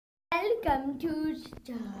Welcome to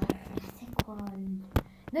Jurassic World.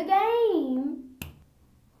 The game.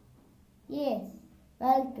 Yes,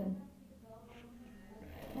 welcome.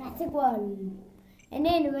 Jurassic World. And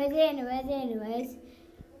anyways,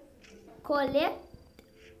 collect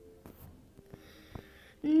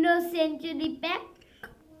no century pack.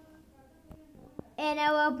 And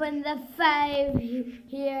I open the 5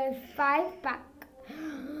 pack.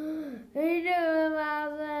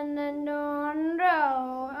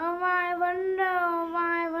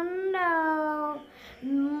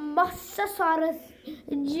 Mosasaurus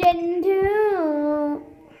Gentoo.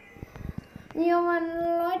 Human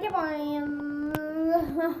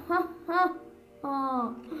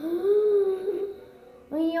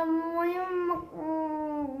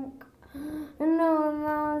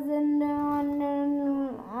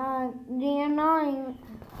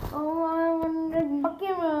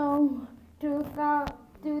Buckingham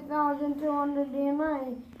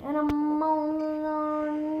 2,209 and a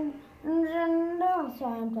mountain.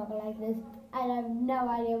 Sorry, I'm talking like this. I have no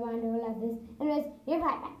idea why I'm doing like this. Anyways, here's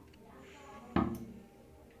my back.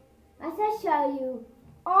 As I show you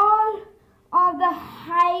all of the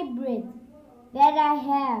hybrids that I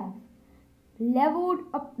have leveled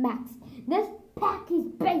up max. This pack is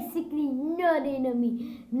basically nothing to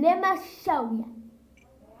me. Let me show you.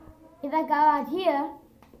 If I go out here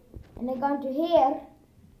and I go into here,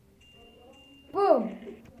 boom,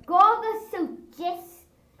 got the suit, yes,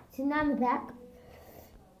 tsunami pack.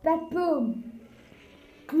 But boom,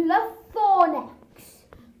 Clothornax,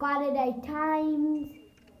 got it 8 times.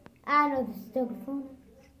 I know this is still Clothornax.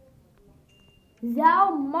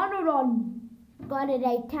 Zalmonodon, got it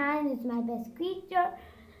 8 times. It's my best creature.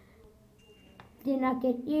 Did not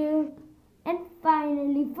get you. And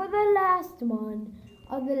finally, for the last one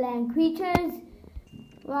of the land creatures,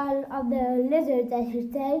 well, of the lizards, I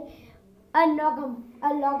should say,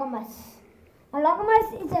 Allogamus.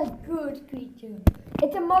 Allogamus is a good creature.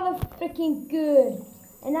 It's a motherfucking good.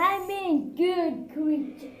 And I mean good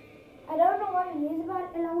creature. I don't know what it is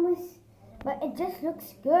about Allogamus, but it just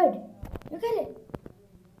looks good. Look at it.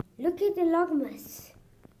 Look at the Allogamus.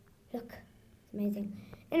 Look. It's amazing.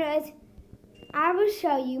 Anyways, I will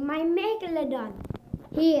show you my Megalodon.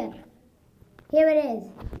 Here it is.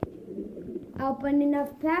 I opened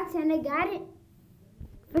enough packs and I got it.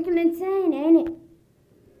 Freaking insane, ain't it?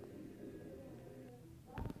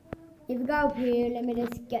 If we go up here, let me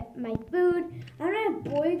just get my food. I'm gonna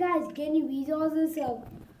bore you guys getting resources, so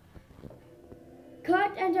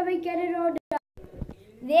cut until we get it all done.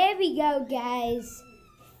 There we go, guys.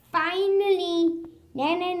 Finally,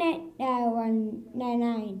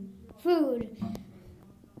 199 food.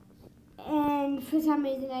 And for some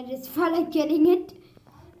reason, I just felt like getting it.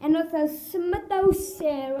 And also,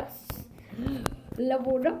 Smythosaurus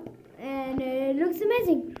leveled up, and it looks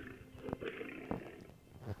amazing.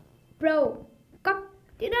 Bro, got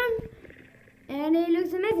it done, and it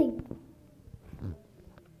looks amazing.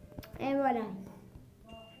 And what else?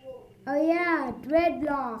 Oh yeah,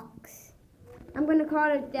 dreadlocks. I'm gonna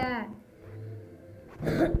call it that.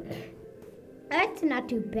 That's not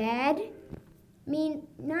too bad. I mean,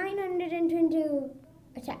 922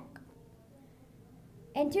 attack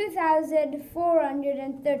and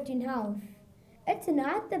 2,413 health. It's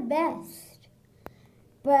not the best,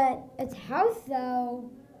 but its health though,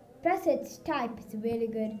 plus its type, is really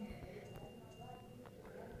good.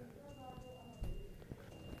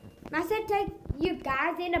 I said take you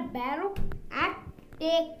guys in a battle. I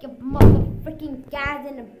take your motherfucking guys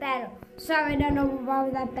in a battle. Sorry, I don't know what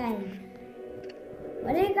was that battle.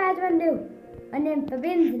 What do you guys want to do? An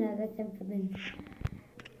amphibians? No, that's amphibians.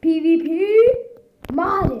 PvP?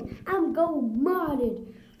 Modded. I'm going modded.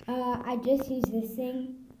 I just used this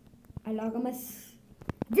thing. Allogamus.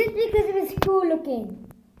 Just because it was cool looking.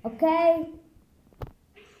 Okay?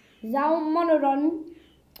 Zalmonodon.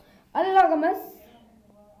 Allogamus.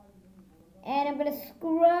 And I'm going to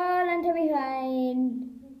scroll until behind.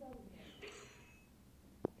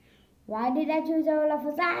 Why did I choose all of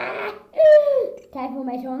us? Time for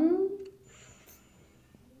my tongue.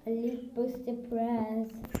 Elite booster press.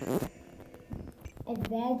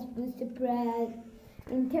 Advanced booster press.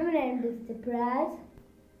 Intimidating booster press.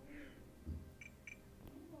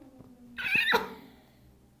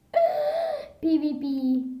 PvP.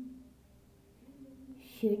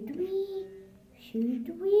 Should we?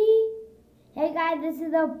 Hey guys, this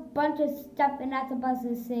is a bunch of stuff you're not supposed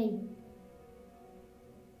to see.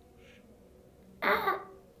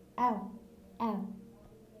 Ow.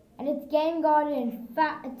 And it's Game Guardian.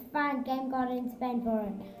 It's fine, Game Guardian's paying for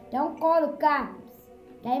it. Don't call the cops.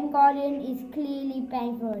 Game Guardian is clearly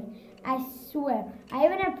paying for it. I swear. I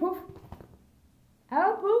even have proof. I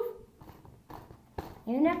have proof.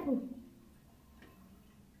 Even that.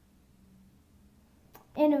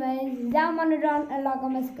 Anyways, Zalmonodon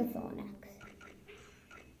Allogamus Gathonax.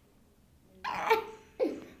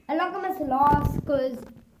 Allogamus lost because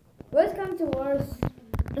worst comes to worst,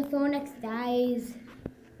 Gathonax dies.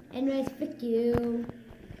 Anyways, fuck you.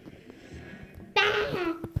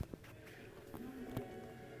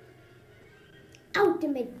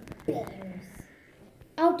 Ultimate bears.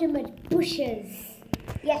 Ultimate bushes.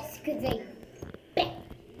 Yes, because they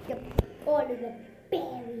picked up all of the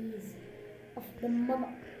berries of the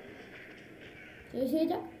mother. Do you see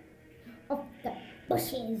that? Of the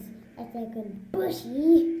bushes. That's like a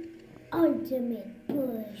bushy. Ultimate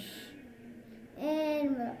bush.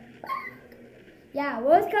 And we're back. Yeah,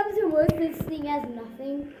 worst comes to worst, this thing has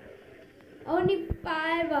nothing. Only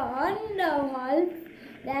 5 under health.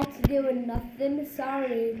 That's doing nothing.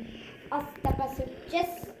 Sorry. I'll step us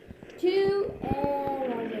just 2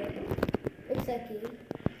 and 1. It's okay.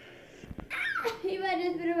 If I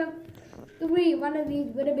just would have 3, one of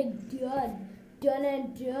these would have been done. Done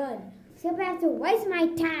and done. So I have to waste my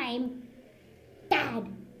time. Dad.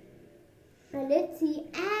 Now let's see.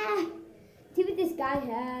 See what this guy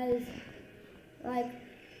has. Like,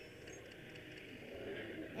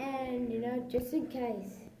 and you know, just in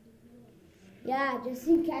case. Yeah, just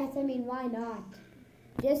in case. I mean, why not?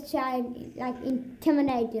 Just try and like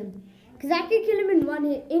intimidate him. Cause I could kill him in 1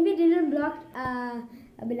 hit. If he didn't block,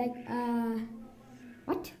 I'd be like,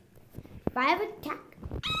 what? 5 attack?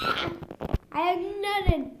 I have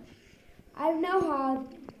nothing. I have no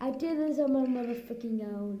heart. I did this on my motherfucking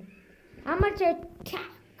own. How much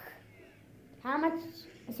attack? How much?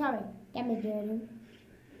 Sorry, damage rating.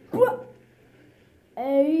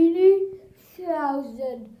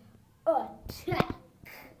 80,000 attack.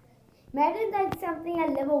 Imagine that's something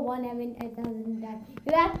at level 1 having 8,000 attack.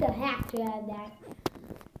 You have to hack to have that.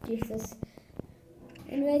 Jesus.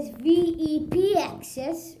 Anyways, VEP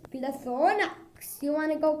access, Glathonax. You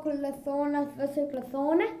want to go Glathonax versus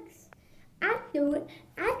Glathonax? I do it.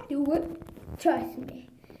 Trust me.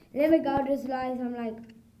 Let me go to slides. I'm like,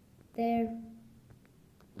 there.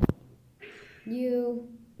 You.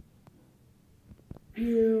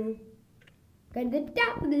 Got the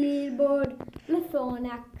top of the leaderboard,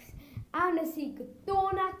 Glathonax. I want to see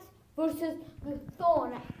Glathonax versus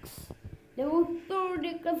Glathonax. Level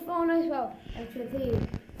 30 Glathonax. Well, actually,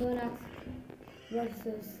 Glathonax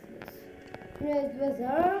versus this. Versus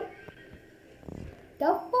go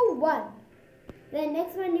for 1. Then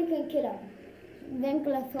next one you can kill him. Then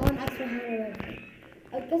Glathonax for 100.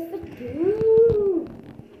 I guess for 2.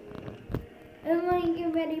 Thank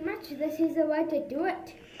you very much. This is the way to do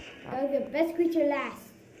it. Go the best creature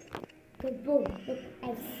last. Good boom. Look,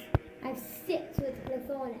 I've 6 with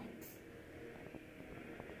Glathonax.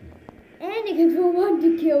 And he can put 1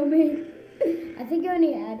 to kill me. I think I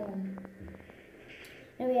only had 1.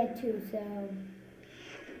 No, we had 2, so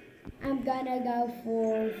I'm gonna go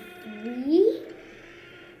for 3.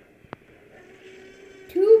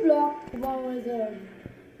 2 block, 1 reserve.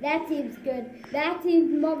 That seems good. That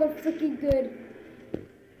seems motherfucking good.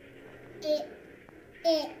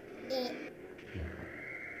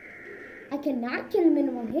 I cannot kill him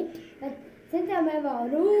in 1 hit, but since I'm ever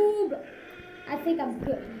noob, I think I'm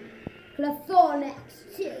good.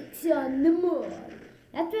 Glathonax takes on the moon.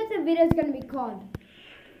 That's what the video is gonna be called.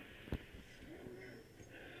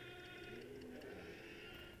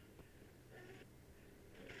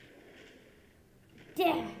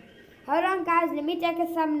 Yeah. Hold on, guys. Let me take a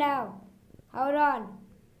thumbnail. Hold on.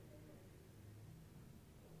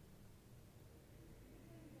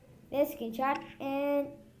 This screenshot and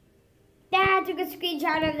I took a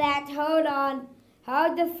screenshot of that. Hold on.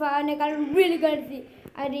 Hold the phone. I got a really good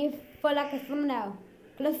idea for like a thumbnail.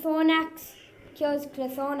 Glathonax kills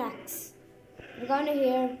Glathonax. We're going to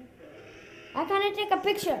here. Why can't I take a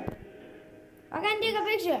picture? Why can't I take a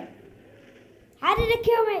picture? How did it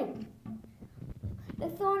kill me?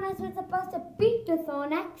 Glathonax was supposed to beat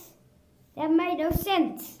Glathonax. That made no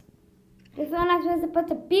sense. Glathonax was supposed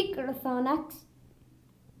to beat Glathonax.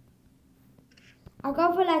 I'll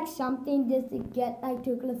go for like something just to get like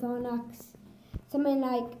to Glathonax. Something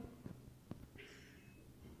like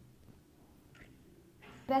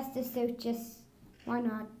Bestasuchus. Why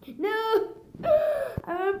not? No!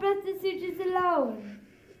 I want Bestasuchus alone.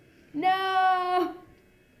 No!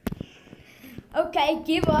 Okay,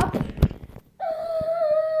 give up.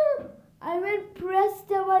 I went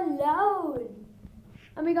Presto alone.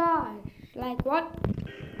 Oh my gosh. Like what?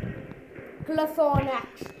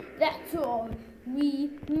 Glathonax. That's all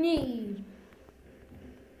we need.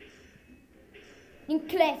 In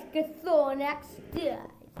case Glathonax dies,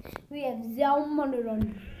 we have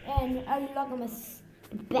Zalmonodon and Allogamus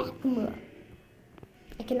back more.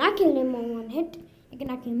 I cannot kill him on one hit. I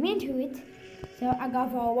cannot kill him into it. So I go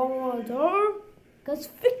for one more door. Cause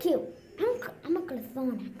frick you. I'm a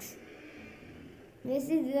Glyphornax. This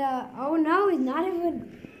is oh no, he's not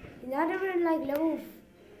even like level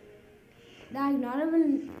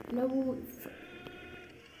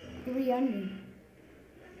 300.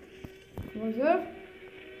 What's up?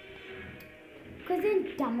 Cause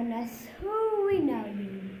in Dominus, who we know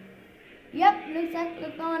you. Yep, looks like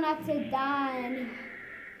Glyphornax is done.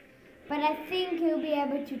 But I think he'll be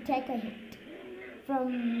able to take a hit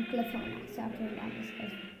from Glyphornax after Dominus.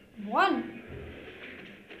 One.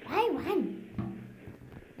 Why one?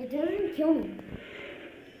 It doesn't kill me.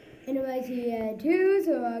 Anyways, he had two,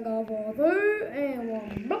 so I go for two and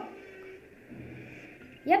one block.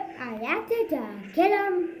 Yep, I acted to kill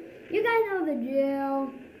him. You guys know the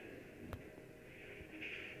drill.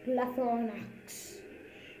 Glyphornax.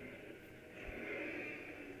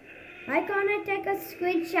 Why can't I take a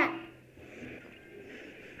screenshot?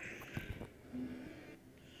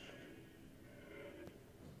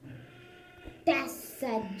 That's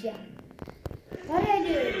a jump. What do I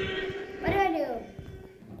do? What do I do?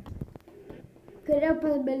 Could I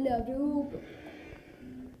possibly do?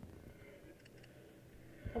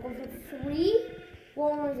 I'll go for 3.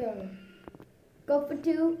 1 more 0. Go for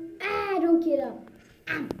 2. Ah, don't kill him.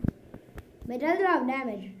 Ah. But it does a lot of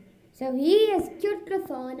damage. So he has killed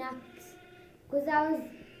Glyphornax. Because I was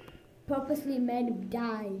purposely made him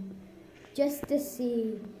die. Just to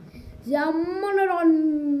see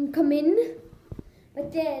Zamonodon come in.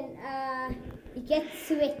 But then he gets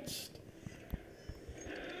switched.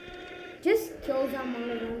 Just kill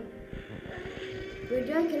Zamonodon. Wait,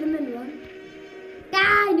 do I kill him in one?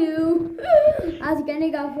 I do. I was gonna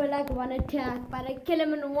go for like one attack, but I kill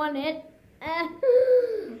him in one hit.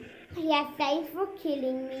 Yeah, thanks for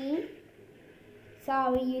killing me.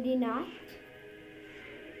 Sorry, you did not.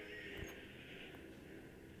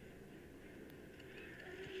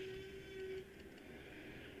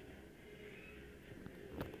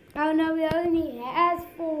 Oh no, he only has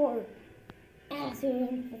 4. So he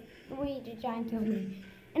went for 3 to try and kill me.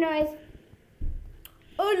 Anyways,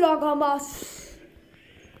 Lagamas.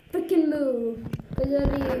 Freaking move. Because you're the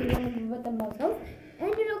one with the most health. And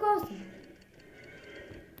you look awesome.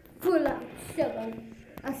 Full out. Still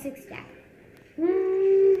a 6 stack.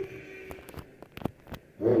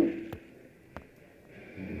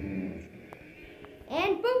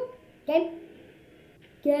 And boom.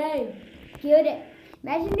 Game. Killed it.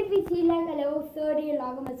 Imagine if we see like a level 30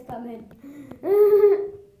 Lagamas come in.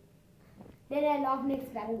 Then I love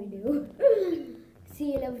next battle we do.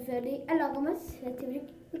 See level 30 Lagamas. Let's see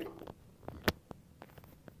what we got.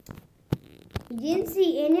 We didn't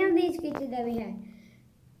see any of these creatures that we had.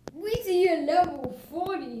 We see a level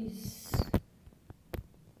 40s.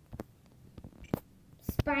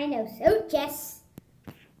 Spinosaurus.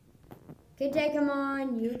 Can take him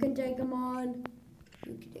on. You can take him on.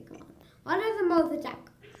 You can take him on. I'll have the most attack.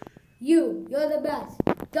 You're the best.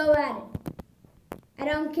 Go at it. I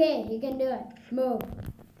don't care. You can do it. Move.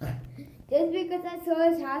 Just because I saw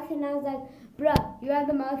his house and I was like, bruh, you have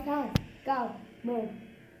the most house. Go. Move.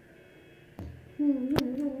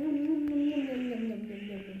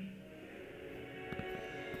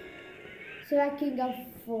 So I can go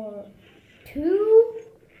for 2.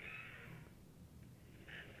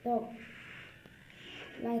 So,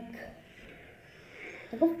 like,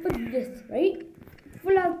 I go for this, right?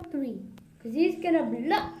 Full out 3. Because he's gonna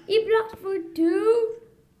block. He blocks for 2.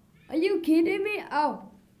 Are you kidding me? Oh,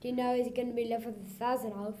 do you know he's gonna be left with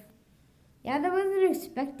 1,000 health? Yeah, that wasn't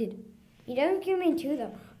expected. He doesn't kill me in 2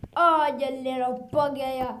 though. Oh, you little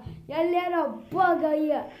bugger, you little bugger,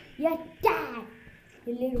 you died,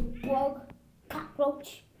 you little bug,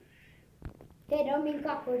 cockroach. Okay, don't mean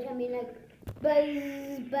cockroach, I mean like buzz,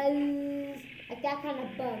 like that kind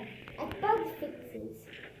of bug. Like bug fixes.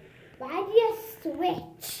 Why do you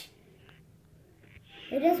switch?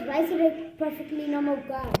 You just rise to a perfectly normal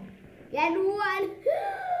guy. Get one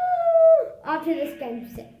after this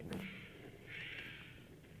game's set.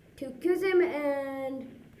 2 kills him and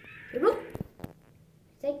look.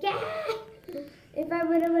 It's like, yeah. If I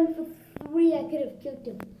would have went for 3, I could have killed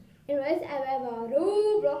him. Anyways, I have a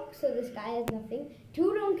 2 blocks, so this guy has nothing.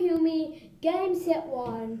 2 don't kill me. Game set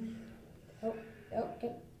 1. Oh,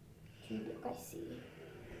 okay. 2 block I see.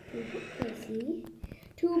 2 block I see.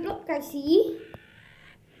 2 block I see.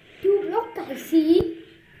 2 block I see.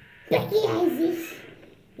 Picky eyes.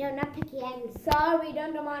 No, not picky eyes. Sorry,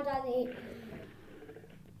 don't demonetize me.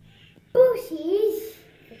 Bushes.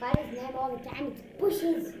 If I just name all the time, it's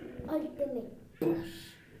Bushes. Ultimate Bush.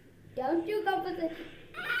 Don't you go for the...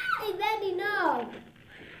 Ah, exactly, no.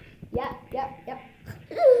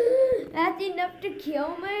 to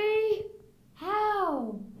kill me?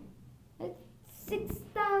 How? That's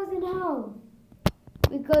 6,000 health.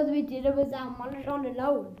 Because we did it with our monotone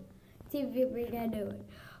alone. See if we can do it.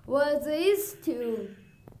 What's these two?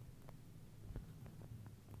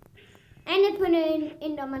 And it's put in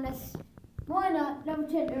Indominus. Why not? Level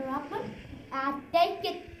 10 interrupter. I take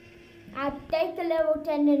it. I take the level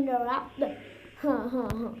 10 interrupter.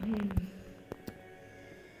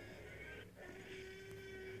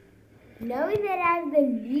 Knowing that I have the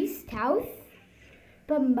least health,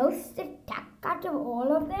 but most attack out of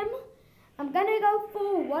all of them, I'm gonna go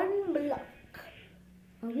for 1 block.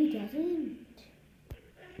 Oh, he doesn't.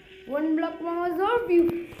 1 block won't resolve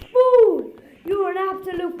you. Fool! You're an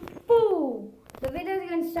absolute fool! The video is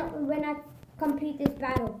gonna stop when I complete this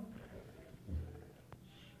battle.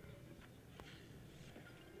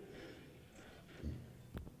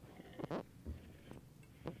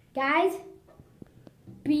 Guys,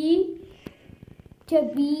 B to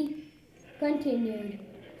be continued.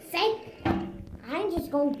 Sake, I ain't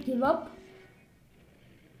just gonna give up.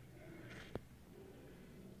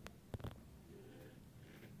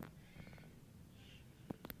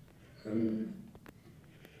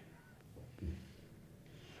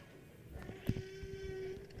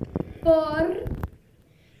 For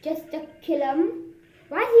just to kill him.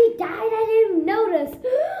 Why he died? I didn't even notice.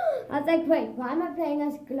 I was like, wait, why am I playing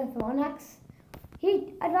as Glyphornax?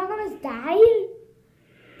 I thought I was died.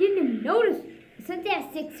 Didn't even notice. Since they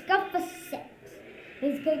have 6, go for 6.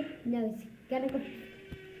 He's gonna go.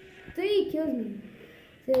 3 kills me.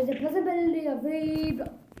 So there's a possibility of 3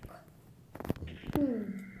 block.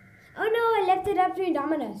 Oh no, I left it up to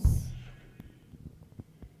Indominus.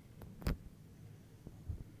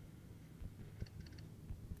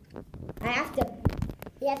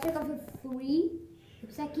 He has to go for 3.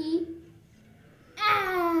 Looks like he.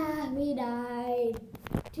 We died.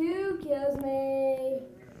 2 kills me.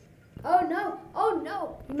 Oh no, oh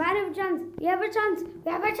no. You might have a chance. We have a chance.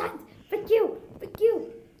 We have a chance. Frick you. Frick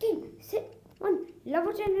you. Game, sit. 1.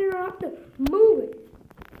 Level 10 interrupter. Move it.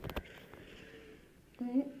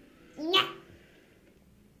 Yeah.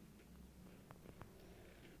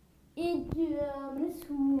 This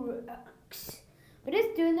works. We're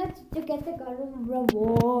just doing this to get the golden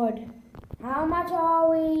reward. How much are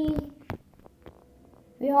we?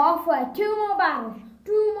 We're halfway. 2 more battles.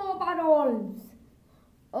 2 more battles.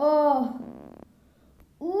 Oh.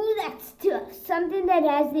 Ooh, that's tough. Something that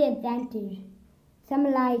has the advantage.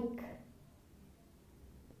 Something like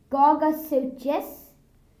Gargo Suchess.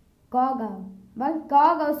 Gargo. What?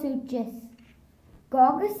 Gargo Suchess.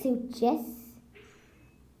 Gargo Suchess.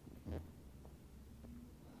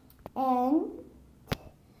 And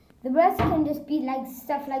the rest can just be like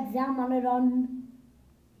stuff like Zalmonodon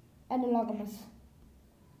and Elogamus.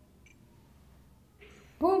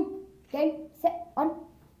 Boom! Game, set, on.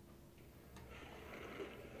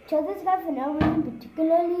 Chose this guy for no reason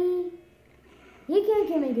particularly. He can't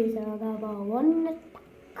kill me because I got about 1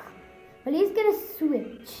 attack. But he's gonna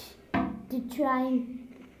switch to try and.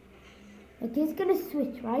 Like he's gonna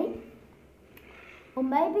switch, right? Or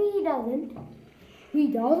maybe he doesn't. He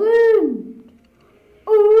doesn't!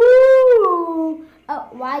 Ooh! Oh,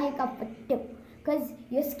 why you got for 2? Because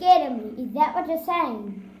you're scared of me. Is that what you're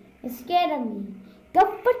saying? You're scared of me. Go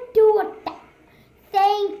for 2 attack.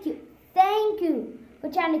 Thank you. Thank you for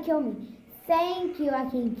trying to kill me. Thank you. I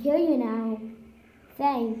can kill you now.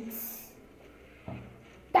 Thanks.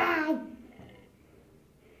 Die.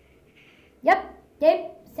 Yep. Game,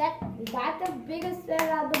 set. We got the biggest threat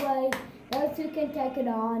out of the way. Those 2 can take it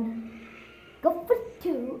on. Go for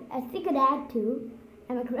 2. I think it add 2.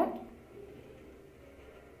 Am I correct?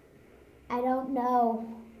 I don't know.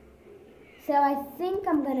 So I think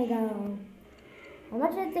I'm gonna go. How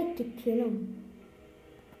much does it take to kill him?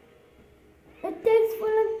 It takes for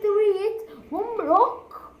like 3 hits. 1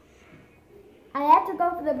 block. I had to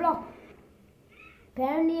go for the block.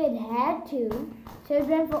 Apparently it had to. So it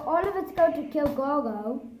went for all of its go to kill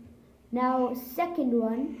Gargo. Now second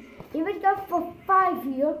one. If it goes for 5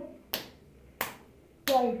 here.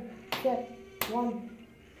 1.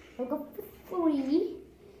 I'll go for 3.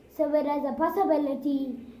 So it has a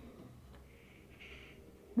possibility.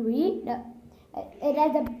 3? No. It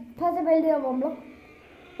has a possibility of 1 block.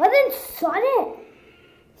 Well then shot it.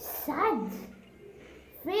 Suds.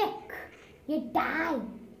 Frick. You died.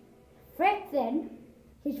 Frick then.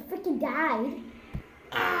 He's freaking died.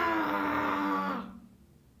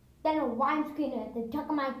 Then a wine screen at the top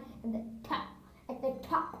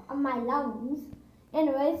of my lungs.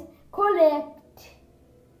 Anyways, collect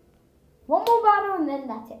 1 more bottle and then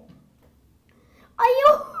that's it.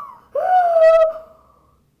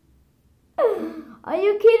 Are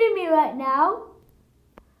you kidding me right now?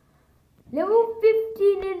 Level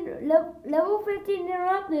 15 in level 15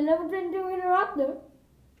 interrupter, level 22 interrupter.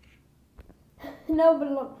 No,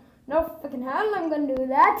 but look, no freaking hell I'm gonna do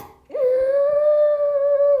that.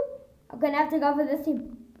 I'm gonna have to go for this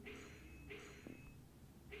team.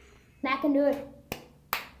 I can do it.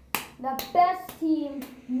 The best team,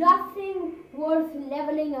 nothing worth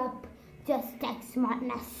leveling up, just tech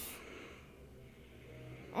smartness.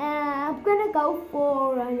 I'm gonna go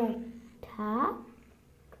for an attack.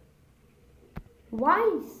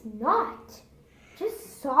 Why not?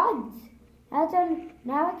 Just sods.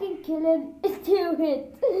 Now I can kill it in 2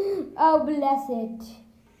 hits. Oh, bless it.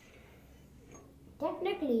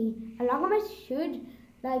 Technically, a Longamus should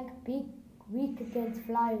be weak against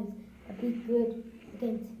flyers, but be good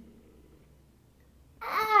against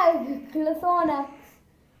Clothornax.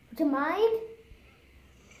 Would you mind?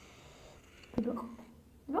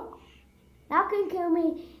 Look. Now can kill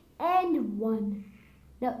me and 1.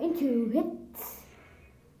 Now in 2 hits.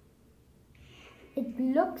 It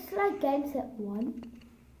looks like game set 1.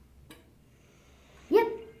 Yep.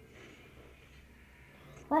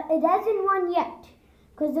 But it hasn't won yet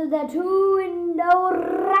because of the 2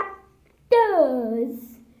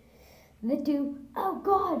 Indoraptors. The 2, oh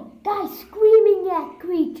god, guys screaming at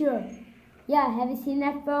creature. Yeah, have you seen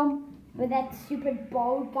that film where that stupid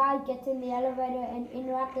bald guy gets in the elevator and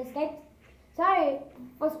Indoraptor escapes? Sorry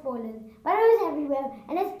for spoilers, but it was everywhere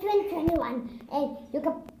and it's 2021 and you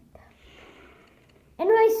can...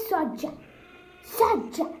 Anyway, Soja,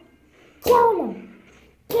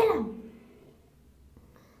 kill him.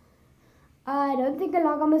 I don't think a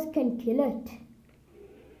Longamus can kill it.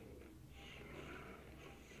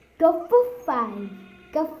 Go for 5.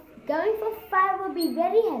 Going for 5 will be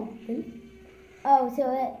very helpful. Oh,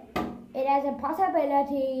 so it has a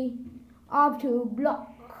possibility of 2 block.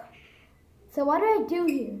 So what do I do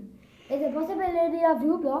here? There's a possibility of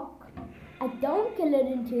 2 block. I don't kill it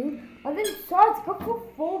in 2. And then swords go for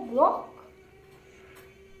 4 block.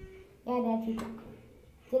 Yeah, that's 2 block.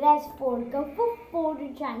 So that's 4. Go for 4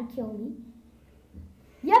 to try and kill me.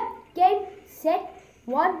 Yep, game, set,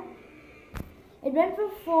 1. It went for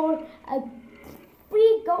 4. A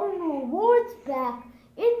free golden rewards back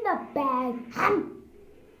in the bag.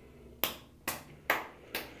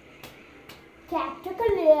 Capture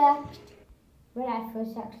collect. When I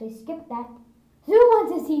first actually skipped that. Who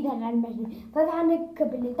wants to see that animation for the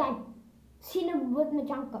 100th time? Seen it with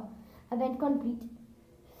Machanka. Event complete.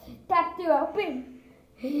 Tap to open.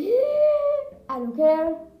 I don't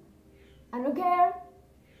care.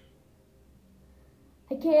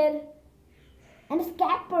 I care. And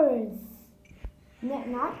scappers.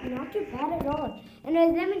 Not too bad at all.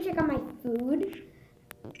 Anyways, let me check on my food.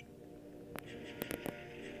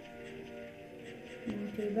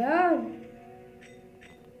 Not too bad.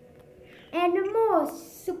 And more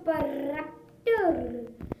Super Raptor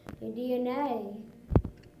DNA.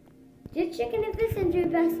 Just checking if this injury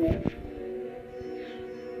basket.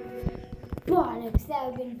 Bollocks, that would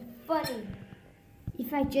have been funny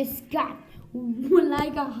if I just got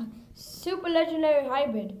like a super legendary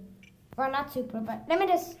hybrid. Well, not super, but let me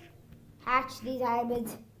just hatch these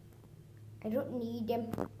hybrids. I don't need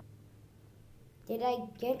them. Did I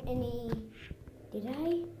get any? Did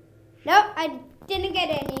I? No, I didn't get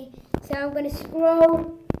any. So I'm going to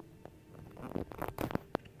scroll.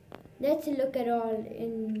 Let's look at all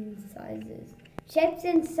in sizes. Shapes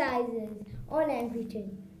and sizes. All land creatures.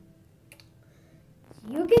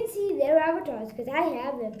 You can see their avatars because I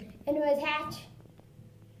have them. Anyways, hatch.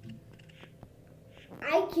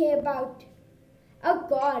 I care about... Oh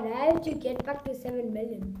god, I have to get back to 7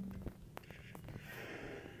 million.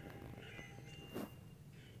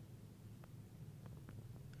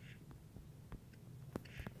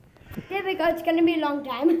 There we go, it's gonna be a long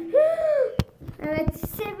time. I'm at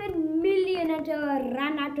 7 million until I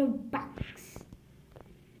run out of bucks.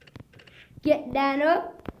 Get down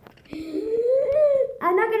up.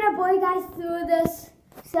 I'm not gonna bore you guys through this.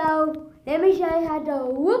 So let me show you how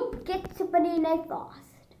to get Super DNA fast.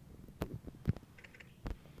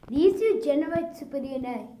 These two generate Super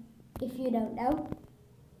DNA, if you don't know.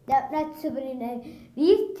 No, not Super DNA.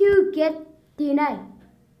 These two get DNA.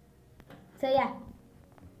 So yeah.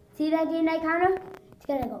 See that DNA counter? It's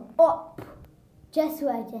gonna go up. Just so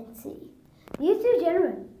I can see. These two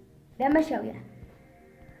generate. Let me show you.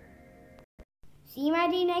 See my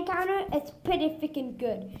DNA counter? It's pretty freaking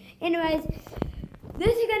good. Anyways,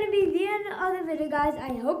 this is gonna be the end of the video, guys.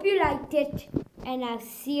 I hope you liked it. And I'll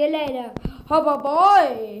see you later.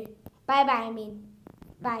 Bye.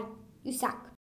 Bye. You suck.